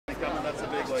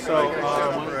So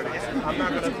I'm not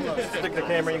gonna stick the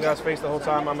camera in you guys' face the whole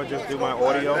time. I'm gonna just do my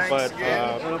audio, but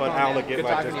Al will get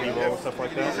like just B-roll and stuff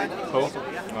like that. Cool. All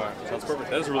right, sounds perfect.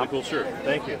 That is a really cool shirt.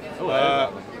 Thank you.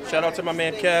 Shout out to my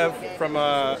man Kev from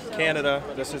Canada.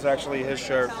 This is actually his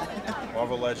shirt.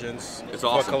 Marvel Legends. It's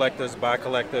awesome. For collectors, by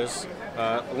collectors.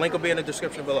 Link will be in the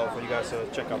description below for you guys to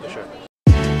check out the shirt.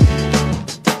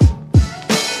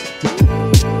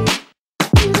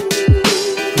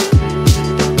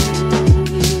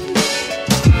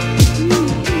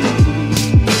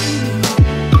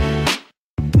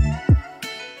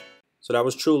 So that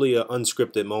was truly an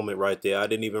unscripted moment right there. I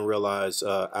didn't even realize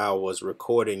Al was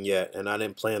recording yet, and I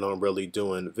didn't plan on really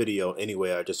doing video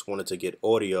anyway. I just wanted to get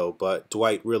audio, but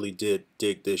Dwight really did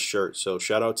dig this shirt. So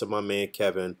shout out to my man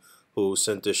Kevin, who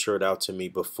sent this shirt out to me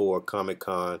before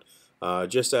Comic-Con.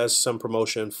 Just as some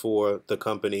promotion for the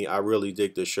company. I really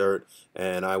dig the shirt,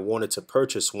 and I wanted to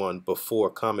purchase one before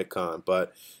Comic-Con,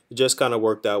 but it just kind of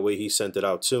worked out where he sent it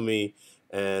out to me.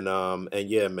 And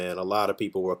yeah, man, a lot of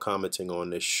people were commenting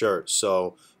on this shirt.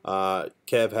 So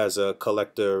Kev has a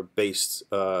collector-based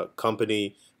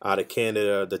company out of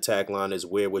Canada. The tagline is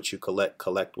 "Wear what you collect,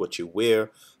 collect what you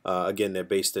wear." Again, they're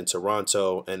based in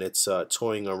Toronto, and it's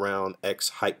Toying Around X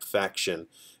Hype Faction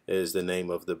is the name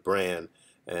of the brand.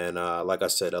 And like I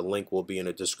said, a link will be in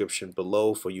the description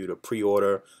below for you to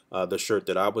pre-order the shirt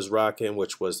that I was rocking,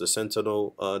 which was the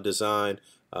Sentinel design.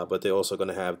 But they're also going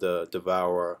to have the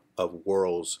Devourer of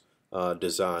Worlds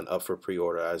design up for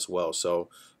pre-order as well. So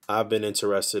I've been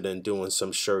interested in doing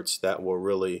some shirts that were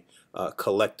really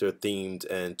collector themed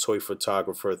and toy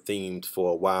photographer themed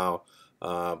for a while.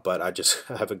 But I just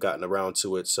haven't gotten around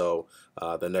to it. So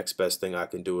the next best thing I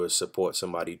can do is support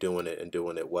somebody doing it and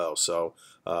doing it well. So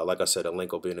like I said, a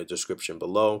link will be in the description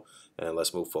below, and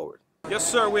let's move forward. Yes,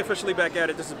 sir. We're officially back at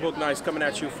it. This is Boog Nice coming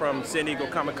at you from San Diego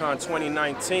Comic-Con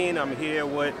 2019. I'm here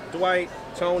with Dwight,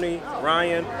 Tony,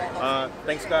 Ryan.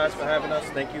 Thanks, guys, for having us.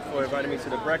 Thank you for inviting me to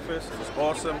the breakfast. It was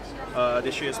awesome.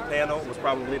 This year's panel was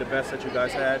probably the best that you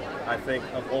guys had, I think,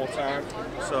 of all time.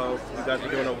 So you guys are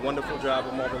doing a wonderful job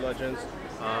with Marvel Legends.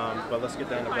 But let's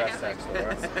get down to brass tacks, all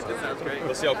right? Sounds great.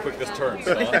 Let's see how quick this turns.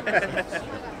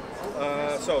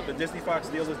 So the Disney Fox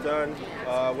deal is done.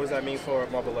 What does that mean for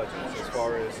Marvel Legends as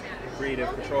far as creative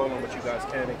control on what you guys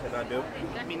can and cannot do?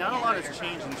 I mean, not a lot has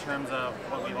changed in terms of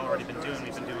what we've already been doing.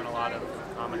 We've been doing a lot of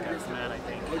comic X-Men. I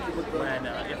think when,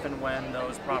 if and when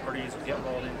those properties get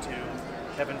rolled into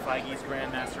Kevin Feige's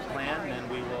Grand Master Plan, then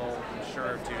we will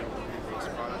ensure to release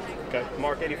products. Okay,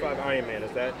 Mark 85 Iron Man,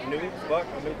 is that a new buck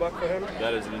for him?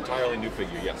 That is an entirely new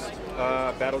figure, yes.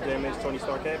 Battle damage, Tony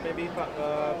Stark can't maybe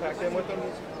packed in with him?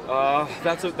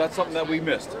 That's something that we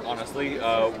missed, honestly.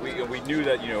 We knew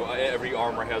that, you know, every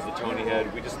armor has the Tony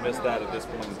head. We just missed that at this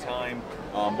point in time.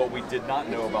 But we did not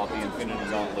know about the Infinity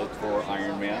Gauntlet for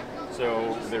Iron Man.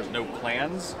 So there's no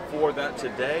plans for that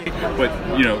today. But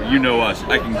you know us.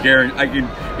 I can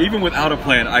even without a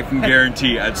plan, I can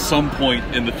guarantee at some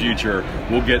point in the future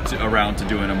we'll get around to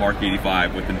doing a Mark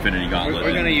 85 with Infinity Gauntlet.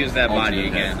 We're going to use that body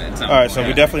again. All right, so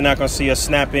we're definitely not going to see a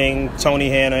snapping Tony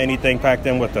hand or anything packed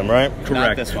in with them, right? Correct.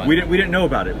 Not this one. We didn't know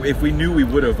about it. If we knew, we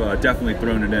would have definitely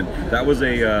thrown it in. That was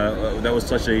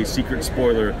such a secret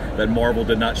spoiler that Marvel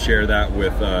did not share that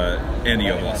with any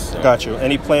of us. So. Got you.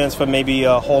 Any plans for maybe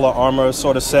a whole armor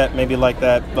sort of set, maybe like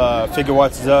that Figure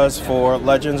Arts does for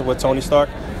Legends with Tony Stark?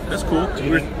 That's cool.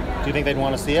 Do you think they'd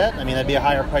want to see it? I mean, that'd be a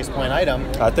higher price point item.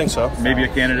 I think so. Maybe a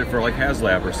candidate for like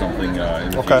HasLab or something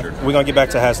in the future. We're going to get back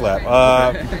to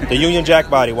HasLab. The Union Jack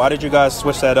body, why did you guys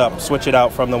switch that up? Switch it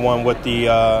out from the one with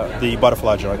the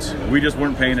butterfly joints? We just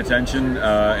weren't paying attention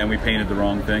and we painted the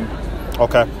wrong thing.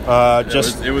 Okay.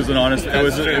 It was an honest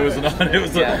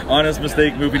honest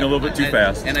mistake, moving a little bit too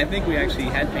fast. And I think we actually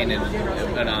had painted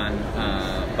it on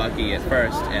Bucky at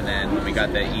first, and then when we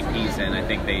got the EPs in, I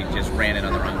think they just ran it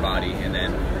on the wrong body, and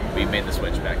then we made the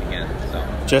switch back again.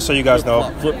 So just so you guys know,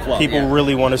 flip-flop, people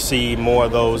really want to see more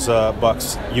of those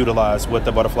bucks utilized with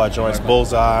the butterfly joints,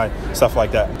 bullseye, stuff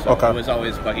like that. So it was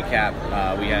always Bucky Cap.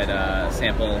 We had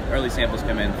early samples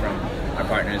come in from our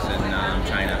partners in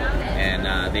China,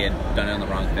 and they had done it on the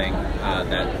wrong thing,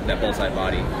 that bullseye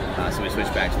body, so we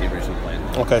switched back to the original plan.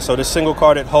 Okay, so the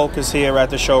single-carded Hulk is here at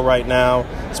the show right now.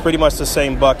 It's pretty much the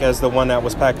same buck as the one that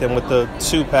was packed in with the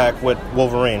 2-pack with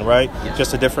Wolverine, right? Yes.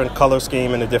 Just a different color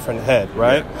scheme and a different head,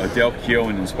 right? Yeah, a Del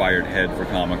Keown-inspired head for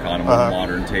Comic-Con, a more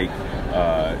modern take,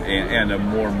 and a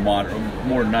more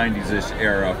 90s-ish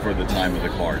era for the time of the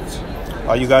cards.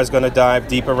 Are you guys going to dive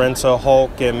deeper into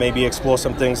Hulk and maybe explore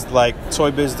some things like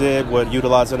Toy Biz did with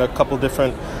utilizing a couple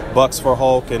different bucks for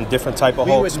Hulk and different type of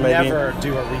Hulks? We would never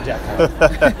do a redeck Hulk.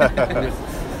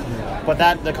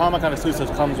 But the Comic-Con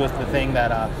exclusive comes with the thing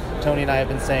that Tony and I have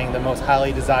been saying, the most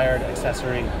highly desired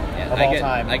accessory of all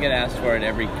time. I get asked for it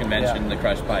every convention, the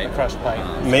Crush Pipe. The Crush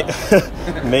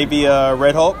Pipe. Maybe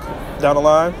Red Hulk down the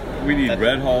line? We need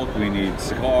Red Hulk, we need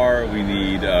Sakaar, we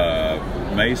need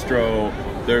Maestro.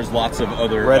 There's lots of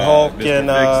other Red Hulk Mr. and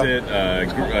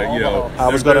Fix-It, you know. I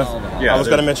was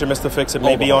gonna mention Mr. Fix-It,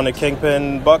 maybe on the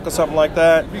Kingpin Buck or something like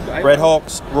that. Red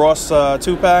Hulk's Ross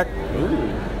 2-pack.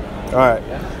 All right.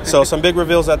 So some big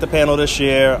reveals at the panel this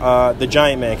year. The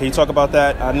Giant Man. Can you talk about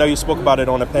that? I know you spoke about it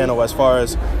on the panel as far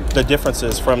as the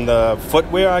differences from the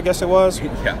footwear, I guess it was.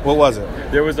 Yeah. What was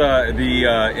it? There was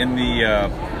in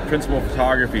the principal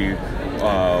photography.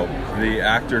 The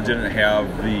actor didn't have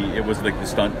it was like the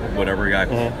stunt, whatever guy,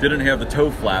 didn't have the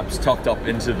toe flaps tucked up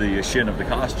into the shin of the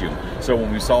costume. So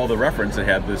when we saw the reference, it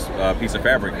had this piece of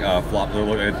fabric flopped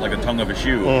like a tongue of a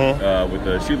shoe with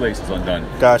the shoelaces undone.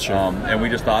 Gotcha. And we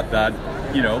just thought that,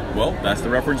 you know, well, that's the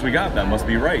reference we got. That must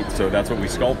be right. So that's what we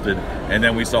sculpted. And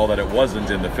then we saw that it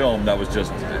wasn't in the film. That was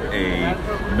just a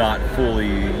not fully,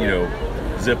 you know,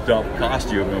 zipped up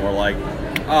costume. And we're like,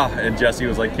 and Jesse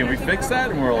was like, can we fix that?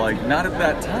 And we're like, not at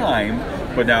that time,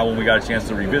 but now when we got a chance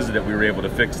to revisit it, we were able to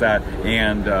fix that,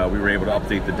 and we were able to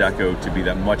update the deco to be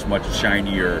that much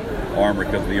shinier armor,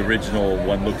 because the original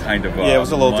one looked kind of it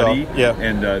was a little muddy, dull. Yeah.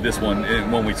 And this one,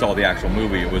 when we saw the actual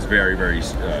movie, it was very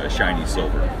shiny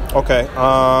silver. Okay.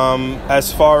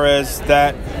 As far as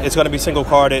that, it's going to be single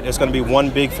carded. It's going to be one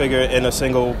big figure in a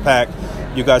single pack.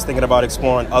 You guys thinking about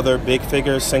exploring other big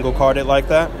figures single carded like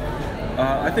that?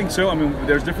 I think so. I mean,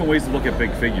 there's different ways to look at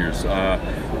big figures.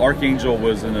 Archangel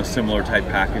was in a similar type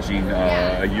packaging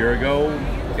a year ago,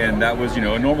 and that was, you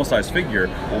know, a normal size figure.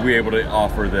 But we were able to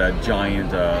offer that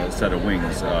giant set of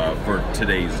wings for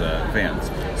today's fans.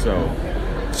 So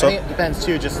I think it depends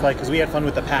too, just like, because we had fun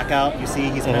with the pack out. You see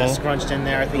he's kind of scrunched in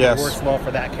there. I think it works well for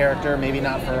that character, maybe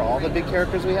not for all the big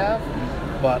characters we have,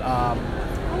 but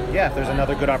yeah, if there's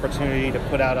another good opportunity to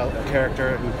put out a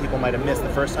character who people might have missed the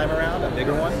first time around, a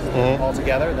bigger one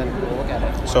altogether, then we'll look at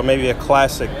it. So maybe a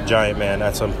classic Giant Man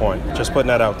at some point. Just putting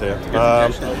that out there.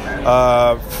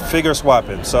 Figure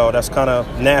swapping. So that's kind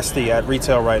of nasty at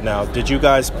retail right now. Did you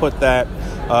guys put that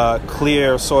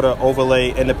clear sort of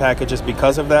overlay in the packages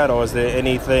because of that, or is there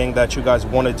anything that you guys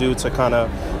want to do to kind of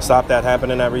stop that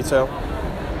happening at retail?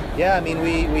 Yeah, I mean,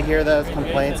 we hear those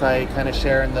complaints. I kind of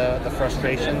share in the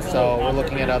frustration, so we're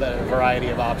looking at a variety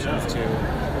of options to,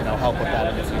 you know, help with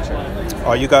that in the future.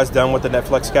 Are you guys done with the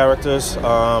Netflix characters?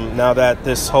 Now that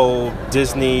this whole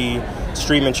Disney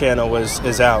streaming channel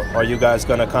is out, are you guys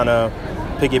going to kind of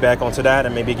piggyback onto that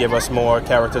and maybe give us more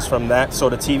characters from that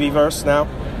sort of TV verse now?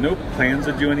 No plans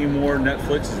to do any more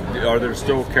Netflix. Are there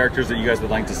still characters that you guys would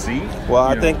like to see? Well,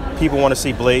 I think people want to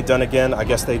see Blade done again. I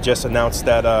guess they just announced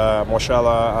that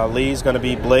Mahershala Ali is going to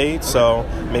be Blade, so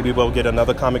maybe we'll get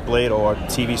another comic Blade or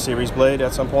TV series Blade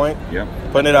at some point. Yeah.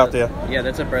 Putting it out there. Yeah,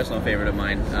 that's a personal favorite of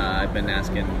mine. I've been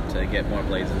asking to get more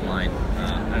Blades in line.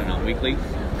 I don't know, weekly?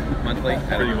 Monthly?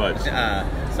 Pretty much.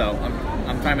 So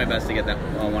I'm trying my best to get that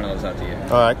one of those out to you.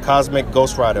 All right, Cosmic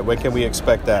Ghost Rider. When can we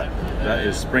expect that? That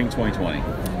is spring 2020.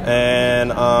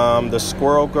 And the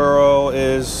Squirrel Girl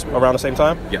is around the same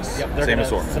time? Yes. Yep, they're same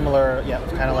assortment. Similar, yeah,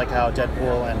 kind of like how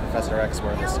Deadpool and Professor X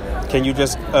were this year. Can you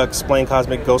just explain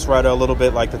Cosmic Ghost Rider a little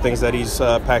bit, like the things that he's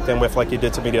packed in with, like you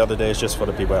did to me the other day? It's just for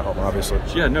the people at home, obviously.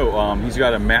 Yeah, no, he's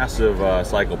got a massive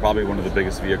cycle, probably one of the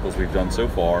biggest vehicles we've done so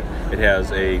far. It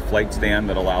has a flight stand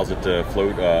that allows it to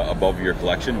float above your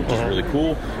collection, which is really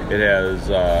cool. It has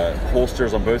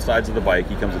holsters on both sides of the bike.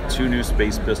 He comes with 2 new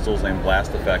space pistols and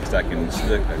blast effects that can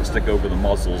stick over the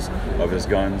muzzles of his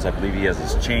guns. I believe he has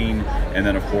his chain, and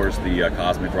then of course the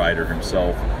Cosmic Rider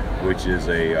himself, which is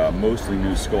a mostly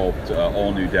new sculpt,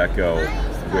 all new deco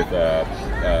with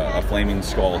a flaming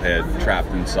skull head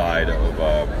trapped inside of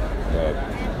a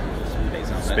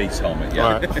space helmet.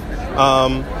 Yeah. All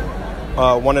right.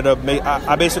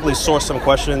 I basically sourced some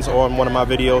questions on one of my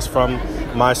videos from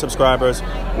my subscribers.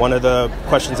 One of the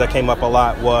questions that came up a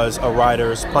lot was a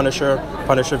rider's Punisher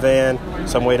van,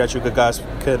 some way that you guys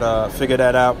could figure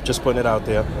that out. Just putting it out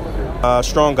there.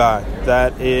 Strong Guy,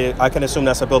 I can assume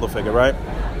that's a Build-A-Figure, right?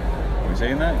 Are we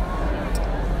saying that?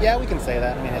 Yeah, we can say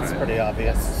that. I mean, it's pretty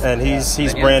obvious. And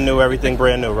he's brand new, everything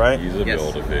brand new, right? He's a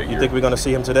Build-A-Figure. You think we're going to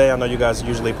see him today? I know you guys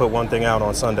usually put one thing out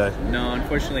on Sunday. No,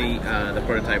 unfortunately, the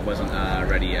prototype wasn't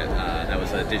ready yet. That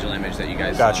was a digital image that you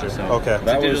guys Gotcha. saw. So okay.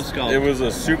 It was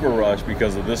a super rush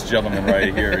because of this gentleman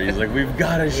right here. He's like, we've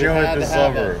got to show it this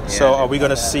summer. Yeah. So are we going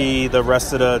to see the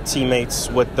rest of the teammates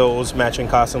with those matching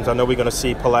costumes? I know we're going to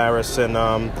see Polaris and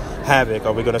Havoc.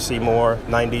 Are we going to see more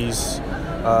 90s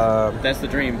That's the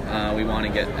dream. We want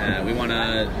to get.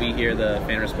 We hear the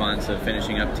fan response of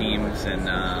finishing up teams, and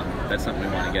that's something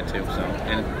we want to get to. So,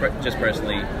 and just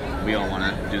personally, we all want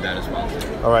to do that as well.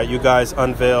 All right, you guys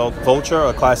unveiled Vulture,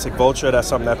 a classic Vulture. That's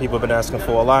something that people have been asking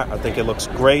for a lot. I think it looks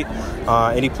great.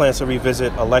 Any plans to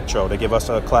revisit Electro? They give us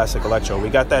a classic Electro. We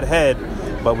got that head,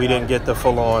 but we didn't get the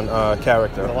full-on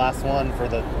character. The last one for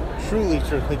the truly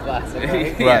classic,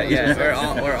 right?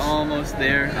 Yeah, we're almost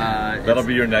there. That'll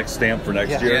be your next stamp for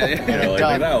next year. Yeah. You know,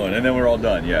 like that one, and then we're all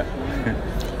done. Yeah.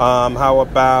 How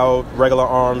about regular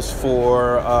arms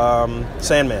for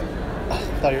Sandman? I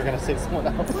thought you were going to say someone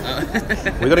else.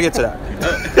 We're going to get to that.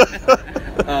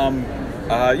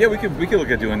 Yeah, we could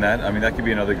look at doing that. I mean, that could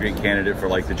be another great candidate for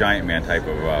like the Giant Man type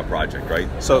of project, right?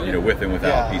 So, you know, with and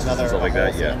without pieces and stuff like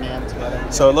that. Yeah.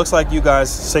 So it looks like you guys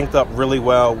synced up really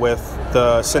well with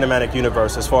the cinematic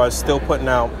universe as far as still putting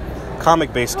out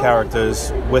comic-based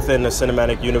characters within the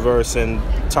cinematic universe and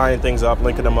tying things up,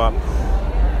 linking them up.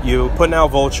 You putting out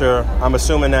Vulture. I'm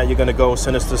assuming that you're going to go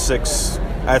Sinister Six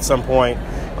at some point.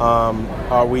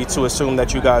 Are we to assume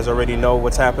that you guys already know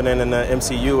what's happening in the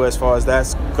MCU as far as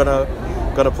that's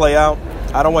gonna play out?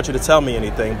 I don't want you to tell me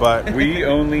anything, but we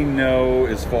only know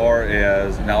as far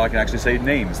as now I can actually say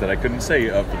names that I couldn't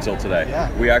say up until today. Yeah.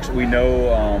 We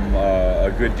know a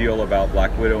good deal about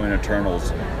Black Widow and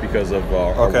Eternals because of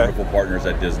our wonderful partners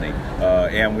at Disney,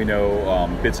 and we know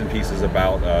bits and pieces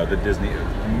about the Disney,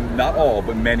 not all,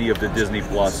 but many of the Disney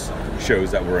Plus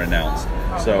shows that were announced.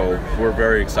 So we're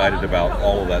very excited about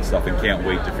all of that stuff and can't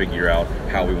wait to figure out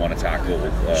how we want to tackle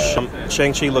it.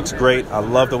 Shang-Chi looks great. I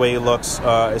love the way he looks.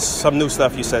 It's some new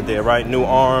stuff you said there, right? New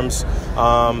arms.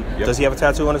 Yep. Does he have a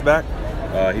tattoo on his back?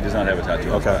 He does not have a tattoo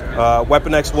on his back. Okay.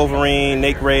 Weapon X Wolverine,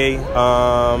 Nate Ray.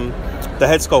 The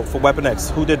head sculpt for Weapon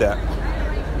X. Who did that?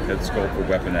 Head sculpt for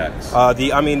Weapon X. The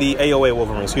AOA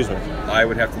Wolverine, excuse me. I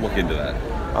would have to look into that.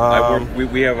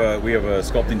 We have a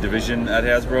sculpting division at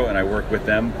Hasbro, and I work with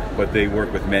them, but they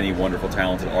work with many wonderful,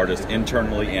 talented artists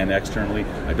internally and externally.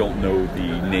 I don't know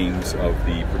the names of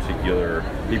the particular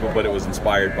people, but it was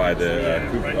inspired by the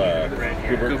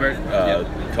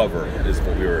cover is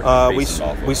what we were basing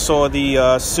off of. We saw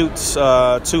the suits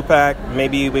 2-pack.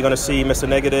 Maybe we're going to see Mr.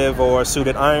 Negative or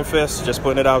Suited Iron Fist, just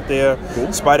putting it out there.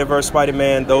 Cool. Spider-Verse,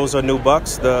 Spider-Man, those are new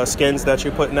bucks, the skins that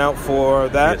you're putting out for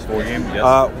that. PS4 game,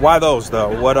 yes. Why those,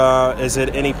 though? What is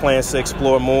it? Any plans to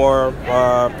explore more,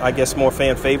 I guess, more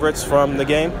fan favorites from the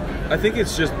game? I think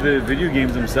it's just the video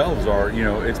games themselves are, you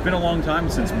know, it's been a long time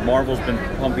since Marvel's been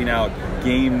pumping out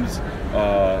games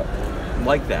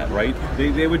like that, right?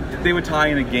 They would tie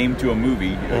in a game to a movie,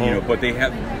 you know, but they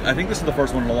have. I think this is the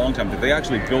first one in a long time that they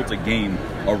actually built a game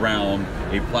around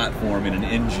a platform and an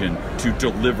engine to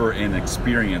deliver an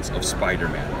experience of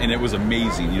Spider-Man, and it was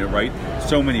amazing, you know, right?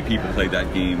 So many people played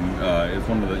that game. It's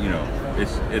one of the, you know,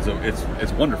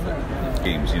 it's wonderful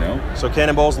games, you know. So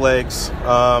Cannonball's legs,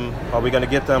 are we going to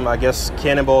get them? I guess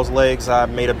Cannonball's legs, I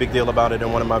made a big deal about it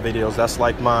in one of my videos. That's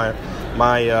like my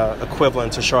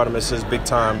equivalent to Shartimus's big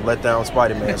time letdown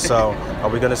Spider-Man. So are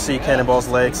we going to see Cannonball's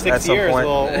legs at some point?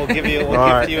 We'll give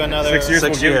you another 6 years.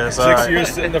 6 years. 6 years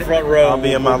sit in the front row. I'll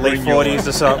be in my late 40s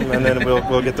or something, and then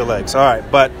we'll get the legs. All right,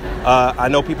 but I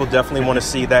know people definitely want to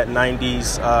see that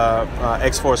 90s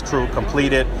X-Force crew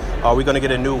completed. Are we going to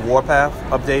get a new Warpath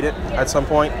updated at some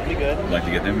point? Pretty good. We'd like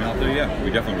to get him out there, yeah. We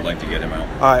definitely would like to get him out.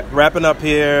 All right, wrapping up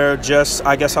here,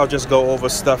 I guess I'll just go over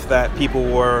stuff that people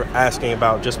were asking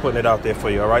about, just putting it out there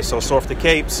for you, all right? So Softer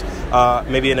Capes,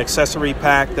 maybe an accessory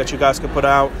pack that you guys could put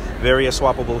out, various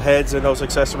swappable heads in those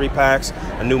accessory packs,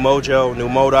 a new Mojo, new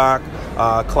MODOK,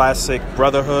 classic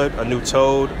Brotherhood, a new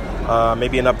Toad,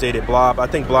 maybe an updated Blob. I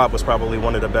think Blob was probably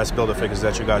one of the best Builder figures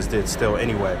that you guys did still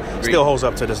anyway. Still holds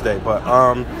up to this day, but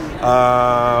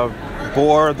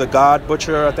Boar, the God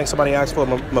Butcher, I think somebody asked for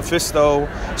Mephisto,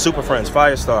 Super Friends,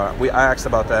 Firestar. I asked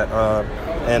about that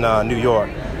in New York.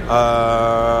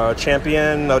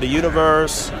 Champion of the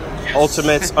Universe,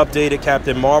 Ultimates updated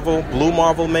Captain Marvel, Blue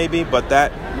Marvel maybe, but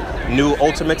that new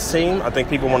Ultimates team, I think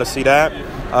people want to see that.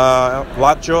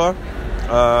 Lockjaw,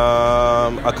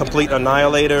 a complete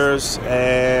Annihilators,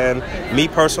 and me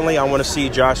personally, I want to see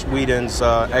Josh Whedon's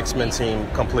X-Men team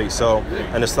complete. So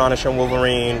an Astonishing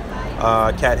Wolverine,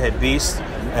 Cathead Beast,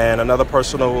 and another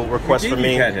personal request for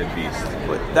me. Cathead Beast.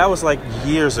 That was like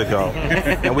years ago,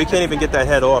 and we can't even get that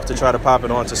head off to try to pop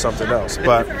it onto something else.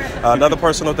 But another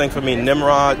personal thing for me,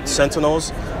 Nimrod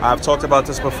Sentinels. I've talked about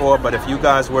this before, but if you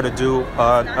guys were to do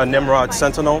a Nimrod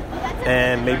Sentinel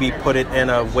and maybe put it in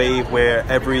a wave where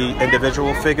every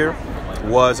individual figure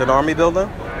was an army builder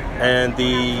and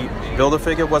the builder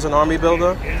figure was an army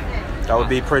builder, That would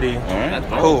be pretty That's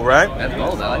bold. cool, right? That's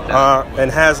bold. I like that.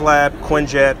 And HasLab,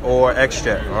 Quinjet, or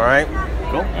Xjet. All right.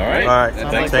 Cool. All right. All right.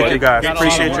 Thanks, Thank you, guys. buddy.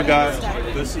 Appreciate you guys.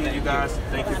 Good seeing you guys.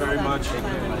 Thank you very much.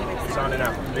 Signing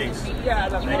out. Peace.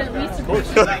 Of course.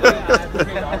 I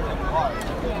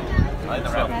like the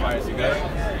rapid fires. You good?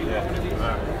 Yeah. All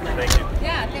right. Thank you.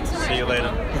 Yeah, thanks so much. See you later.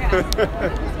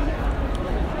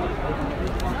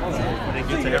 I didn't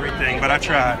get to everything, but I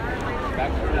tried.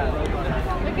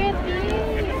 Look at these.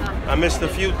 I missed a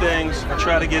few things. I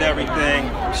tried to get everything.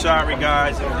 Sorry,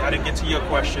 guys. I didn't get to your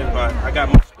question, but I got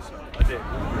most of it. I did.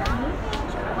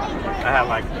 I had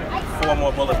like 4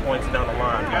 more bullet points down the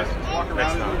line, guys.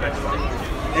 Next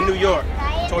time. In New York,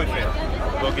 Toy Fair.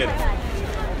 Go get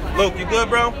it. Luke, you good,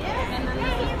 bro?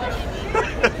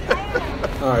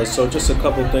 All right, so just a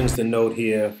couple things to note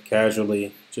here,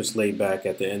 casually, just laid back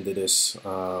at the end of this.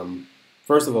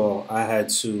 First of all,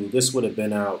 this would have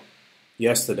been out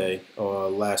yesterday or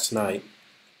last night,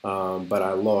 but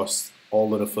I lost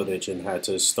all of the footage and had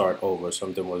to start over.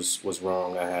 Something was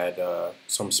wrong. I had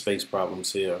some space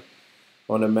problems here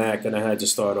on the Mac, and I had to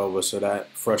start over, so that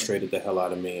frustrated the hell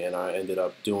out of me, and I ended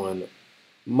up doing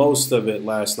most of it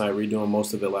last night, redoing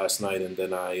most of it last night, and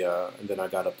then I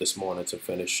got up this morning to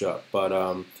finish up. But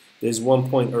there's one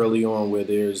point early on where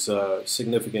there's a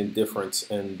significant difference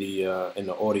in the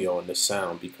audio and the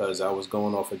sound, because I was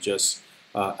going off of just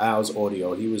Al's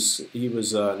audio. He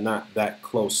was not that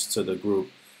close to the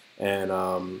group, and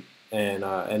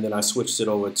then I switched it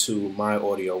over to my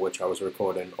audio, which I was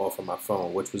recording off of my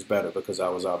phone, which was better because I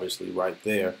was obviously right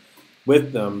there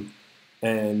with them.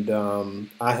 And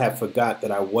I had forgot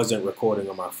that I wasn't recording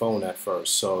on my phone at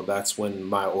first, so that's when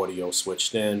my audio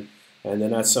switched in. And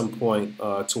then at some point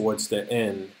towards the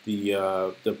end,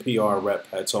 the PR rep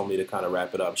had told me to kind of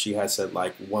wrap it up. She had said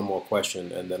like one more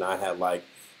question, and then I had like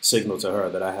signaled to her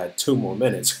that I had 2 more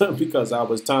minutes because I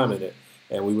was timing it,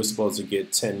 and we were supposed to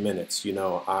get 10 minutes. You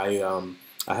know, I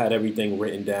had everything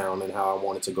written down and how I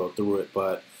wanted to go through it,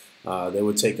 but they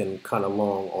were taking kind of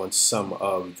long on some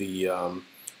of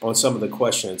the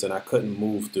questions, and I couldn't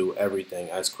move through everything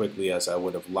as quickly as I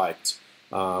would have liked.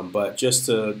 But just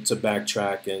to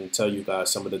backtrack and tell you guys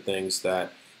some of the things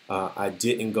that I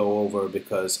didn't go over,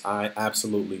 because I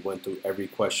absolutely went through every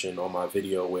question on my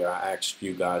video where I asked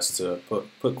you guys to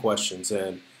put questions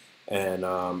in, and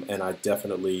I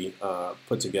definitely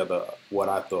put together what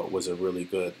I thought was a really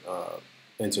good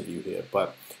interview here.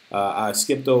 But I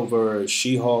skipped over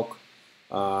She-Hulk.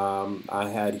 I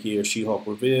had here She-Hulk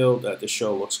revealed that the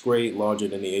show looks great, larger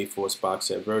than the A-Force box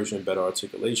set version, better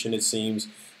articulation it seems.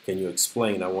 Can you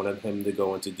explain? I wanted him to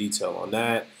go into detail on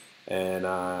that, and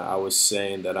I was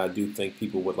saying that I do think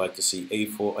people would like to see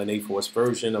an A-Force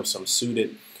version of some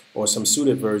suited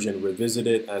version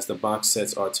revisited, as the box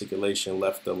set's articulation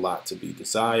left a lot to be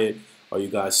desired. Are you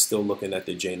guys still looking at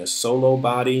the Jaina Solo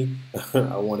body?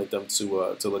 I wanted them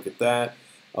to look at that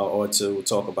or to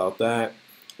talk about that.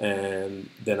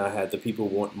 And then I had the people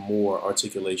want more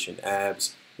articulation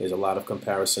abs. There's a lot of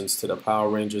comparisons to the Power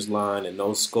Rangers line and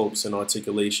those scopes and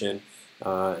articulation.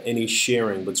 Any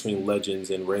sharing between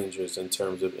Legends and Rangers in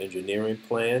terms of engineering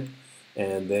plan.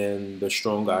 And then the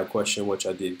Strong Guy question, which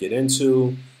I did get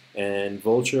into. And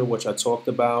Vulture, which I talked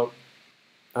about.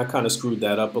 I kind of screwed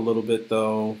that up a little bit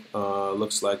though.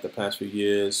 Looks like the past few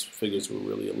years, figures were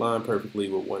really aligned perfectly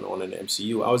with what went on in the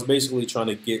MCU. I was basically trying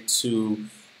to get to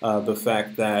the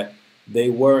fact that they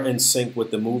were in sync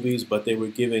with the movies, but they were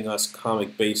giving us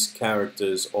comic-based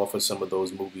characters off of some of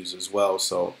those movies as well.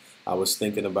 So I was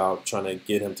thinking about trying to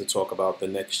get him to talk about the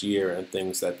next year and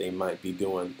things that they might be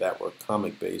doing that were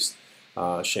comic-based.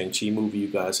 Shang-Chi movie, you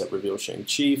guys have revealed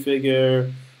Shang-Chi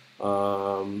figure.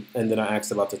 And then I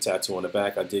asked about the tattoo on the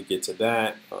back. I did get to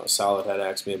that. Solid had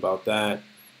asked me about that.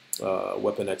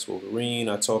 Weapon X Wolverine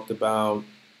I talked about.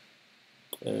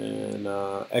 And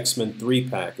X-Men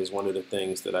 3-pack is one of the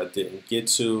things that I didn't get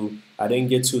to. I didn't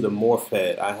get to the Morph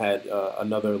Head. I had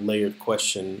another layered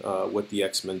question with the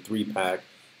X-Men 3-pack,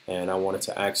 and I wanted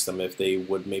to ask them if they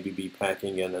would maybe be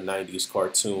packing in a 90s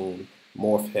cartoon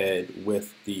Morph Head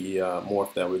with the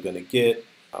Morph that we're going to get.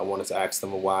 I wanted to ask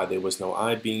them why there was no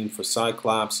I-beam for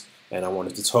Cyclops, and I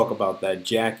wanted to talk about that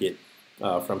jacket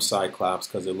from Cyclops,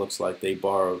 because it looks like they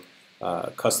borrowed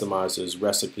Customizer's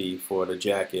recipe for the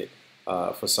jacket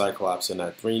for Cyclops in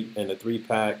the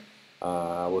 3-pack.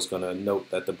 I was going to note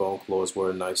that the bone claws were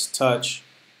a nice touch.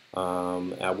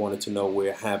 I wanted to know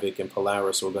where Havoc and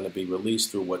Polaris were going to be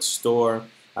released, through what store.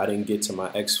 I didn't get to my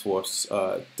X-Force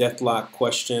Deathlock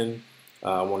question.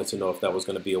 I wanted to know if that was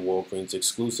going to be a Wolverine's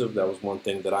exclusive. That was one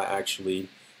thing that I actually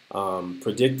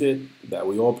predicted, that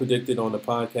we all predicted on the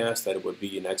podcast, that it would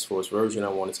be an X-Force version. I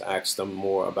wanted to ask them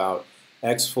more about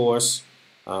X-Force,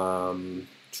 and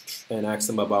asked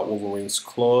them about Wolverine's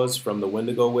claws from the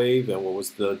Wendigo wave and what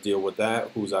was the deal with that,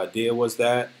 whose idea was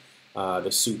that.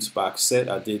 The suits box set,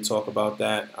 I did talk about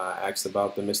that. I asked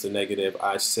about the Mr. Negative.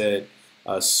 I said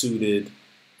a suited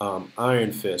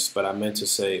Iron Fist, but I meant to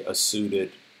say a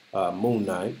suited Moon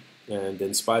Knight. And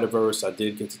then Spider-Verse, I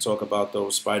did get to talk about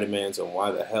those Spider-Mans and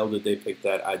why the hell did they pick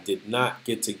that. I did not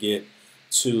get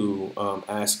to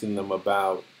asking them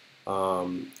about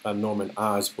a Norman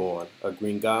Osborn, a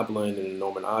Green Goblin and a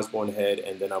Norman Osborn head,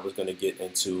 and then I was going to get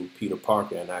into Peter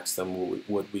Parker and ask them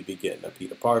would we be getting a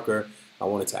Peter Parker. I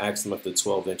wanted to ask them if the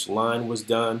 12-inch line was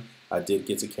done. I did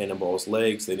get to Cannonball's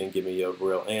legs. They didn't give me a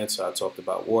real answer. I talked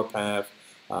about Warpath,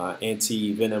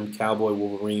 Anti-Venom, Cowboy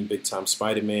Wolverine, Big Time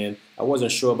Spider-Man. I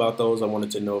wasn't sure about those. I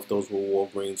wanted to know if those were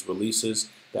Wolverine's releases.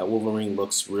 That Wolverine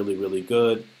looks really, really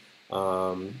good.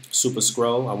 Super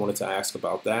Skrull, I wanted to ask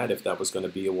about that, if that was going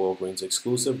to be a Wolverine's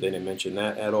exclusive. They didn't mention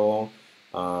that at all.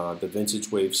 The Vintage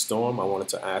Wave Storm, I wanted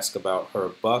to ask about her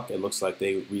buck. It looks like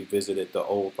they revisited the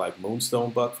old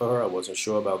Moonstone buck for her. I wasn't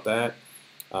sure about that.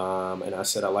 And I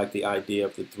said I like the idea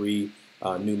of the 3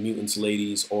 New Mutants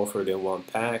ladies offered in one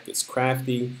pack. It's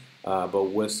crafty, but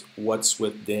what's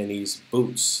with Danny's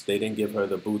boots? They didn't give her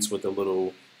the boots with the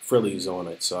little frillies on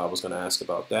it, so I was going to ask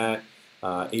about that.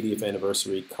 80th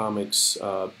Anniversary Comics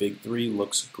Big 3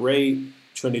 looks great.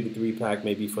 Trinity 3-pack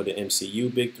maybe for the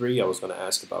MCU Big 3. I was going to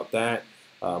ask about that.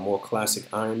 More classic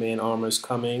Iron Man armors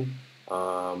coming.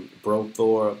 Bro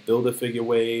Thor Build-A-Figure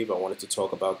wave. I wanted to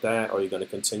talk about that. Are you going to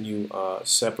continue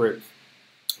separate?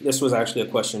 This was actually a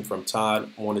question from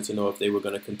Todd. I wanted to know if they were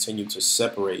going to continue to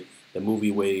separate the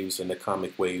movie waves and the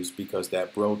comic waves, because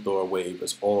that Bro Thor wave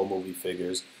is all movie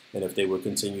figures, and if they would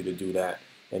continue to do that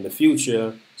in the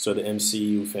future, so the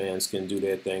MCU fans can do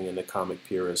their thing and the comic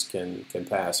purists can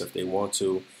pass if they want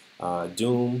to.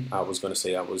 Doom, I was going to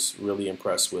say I was really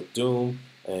impressed with Doom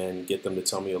and get them to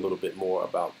tell me a little bit more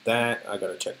about that. I got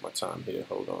to check my time here.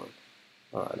 Hold on.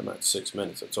 All right, I'm at 6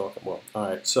 minutes of talking. Well, all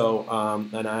right. So,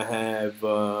 and I have,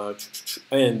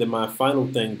 and then my final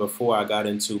thing before I got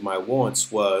into my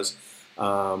wants was,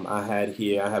 I have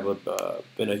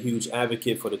been a huge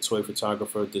advocate for the toy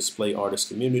photographer display artist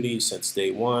community since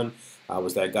day one. I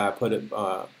was that guy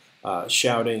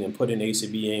shouting and putting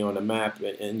ACBA on the map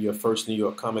in your first New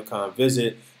York Comic Con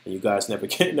visit, and you guys never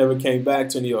came back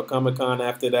to New York Comic Con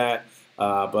after that.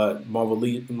 But Marvel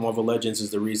Legends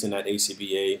is the reason that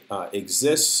ACBA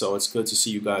exists, so it's good to see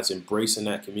you guys embracing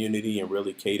that community and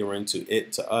really catering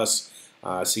to us.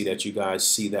 I see that you guys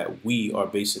see that we are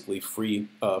basically free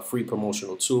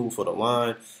promotional tool for the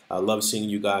line. I love seeing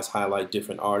you guys highlight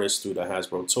different artists through the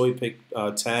Hasbro Toy Pick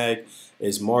tag.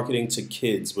 Is marketing to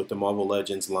kids with the Marvel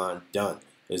Legends line done?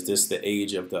 Is this the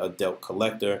age of the adult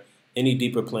collector? Any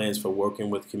deeper plans for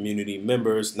working with community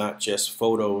members, not just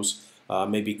photos,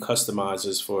 maybe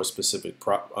customizers for a specific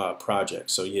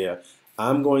project? So yeah,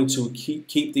 I'm going to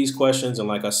keep these questions, and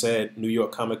like I said, New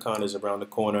York Comic Con is around the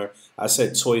corner. I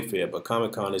said Toy Fair, but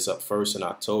Comic Con is up first in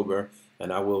October,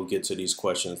 and I will get to these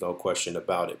questions, no question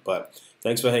about it. But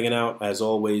thanks for hanging out. As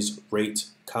always, rate,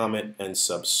 comment, and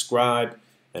subscribe.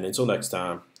 And until next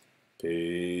time,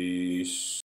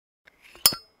 peace.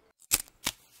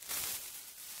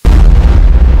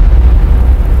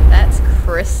 That's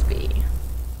crispy.